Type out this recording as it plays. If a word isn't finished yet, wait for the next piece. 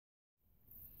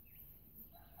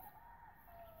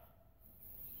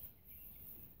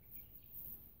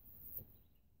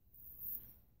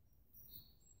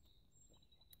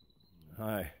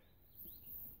Hi.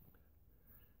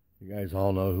 You guys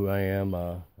all know who I am.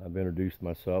 I've introduced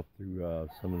myself through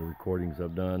some of the recordings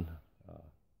I've done. Uh,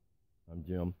 I'm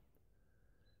Jim.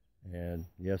 And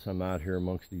yes, I'm out here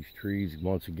amongst these trees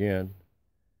once again.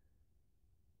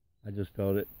 I just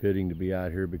felt it fitting to be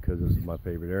out here because this is my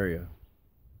favorite area.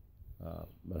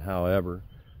 But however,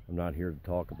 I'm not here to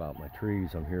talk about my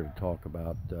trees. I'm here to talk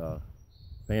about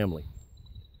family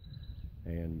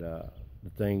and the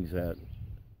things that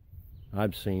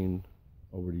I've seen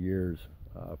over the years.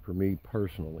 For me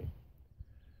personally,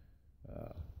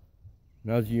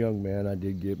 when I was a young man, I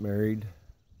did get married,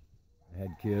 had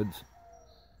kids,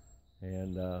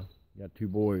 and got two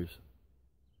boys,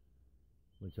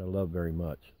 which I love very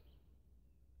much.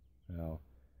 Now,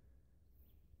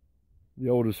 the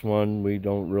oldest one, we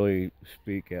don't really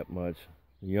speak at much.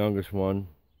 The youngest one,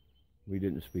 we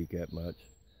didn't speak at much.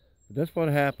 But that's what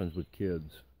happens with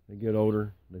kids. They get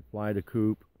older, they fly the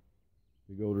coop,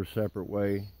 they go their separate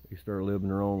way, they start living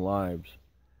their own lives.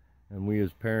 And we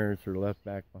as parents are left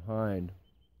back behind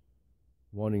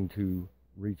wanting to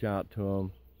reach out to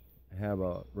them, have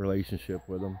a relationship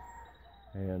with them.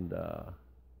 And a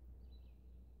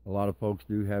lot of folks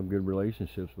do have good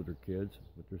relationships with their kids,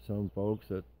 but there's some folks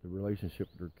that the relationship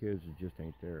with their kids just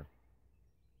ain't there.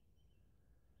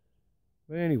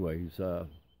 But anyways, I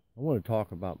want to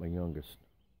talk about my youngest.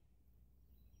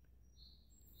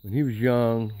 When he was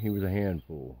young, he was a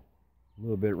handful. A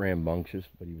little bit rambunctious,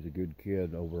 but he was a good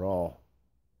kid overall.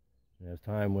 And as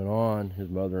time went on, his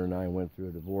mother and I went through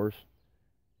a divorce,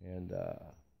 and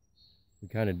we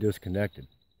kind of disconnected.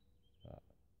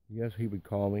 Yes, he would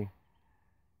call me.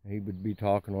 He would be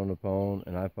talking on the phone,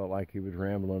 and I felt like he was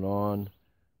rambling on.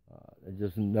 There's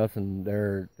just nothing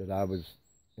there that I was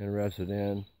interested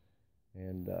in.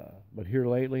 And but here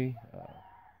lately,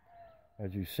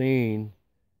 as you've seen,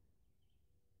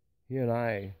 he and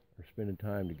I are spending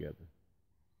time together.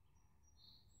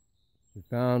 We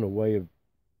found a way of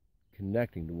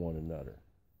connecting to one another.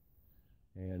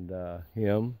 And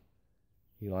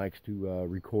he likes to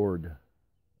record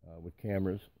with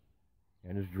cameras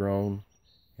and his drone.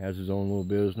 Has his own little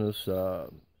business,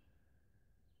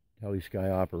 Telesky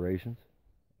Operations,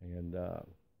 and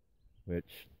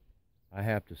which I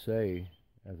have to say,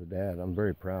 as a dad, I'm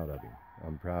very proud of him.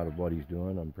 I'm proud of what he's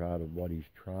doing. I'm proud of what he's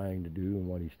trying to do and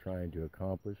what he's trying to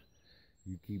accomplish.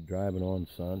 You keep driving on,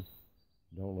 son.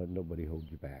 Don't let nobody hold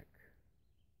you back.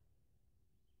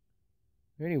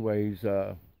 Anyways,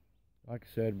 like I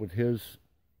said, with his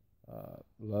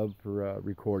love for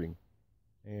recording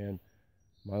and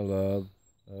my love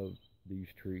of these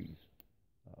trees,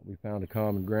 we found a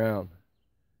common ground.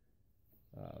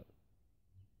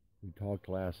 We talked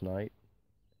last night,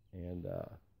 and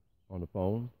on the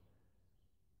phone.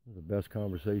 It was the best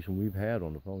conversation we've had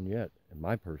on the phone yet, in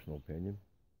my personal opinion.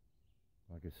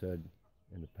 Like I said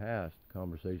in the past,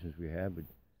 conversations we had, but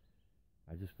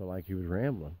I just felt like he was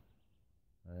rambling.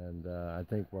 And I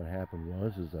think what happened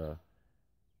was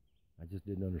I just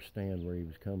didn't understand where he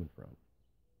was coming from.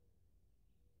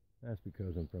 That's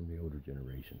because I'm from the older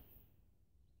generation.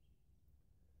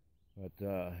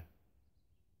 But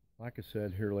like I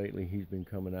said, here lately, he's been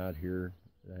coming out here,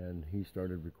 and he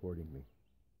started recording me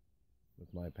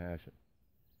with my passion.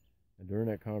 And during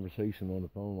that conversation on the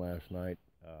phone last night,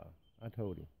 I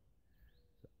told him,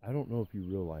 I don't know if you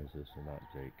realize this or not,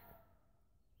 Jake.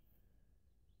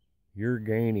 You're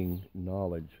gaining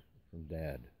knowledge from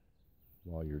Dad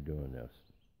while you're doing this.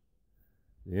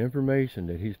 The information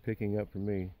that he's picking up from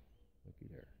me,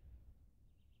 looky there.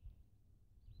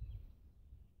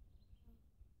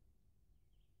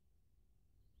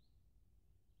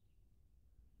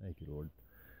 Thank you, Lord.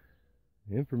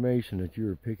 The information that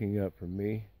you're picking up from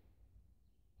me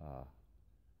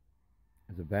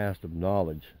is a vast of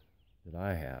knowledge that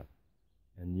I have.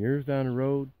 And years down the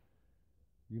road,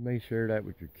 you may share that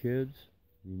with your kids.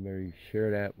 You may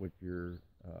share that with your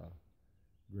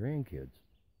grandkids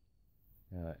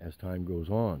as time goes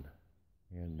on.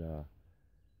 And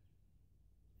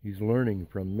he's learning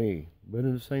from me. But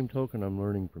in the same token, I'm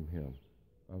learning from him.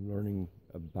 I'm learning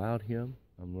about him.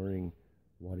 I'm learning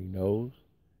what he knows.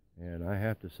 And I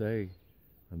have to say,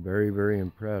 I'm very, very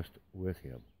impressed with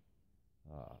him,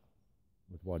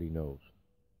 with what he knows.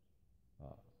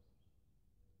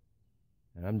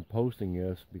 And I'm posting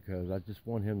this because I just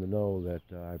want him to know that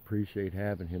I appreciate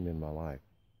having him in my life.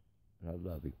 And I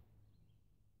love him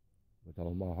with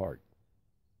all my heart.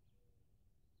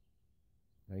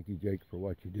 Thank you, Jake, for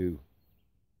what you do.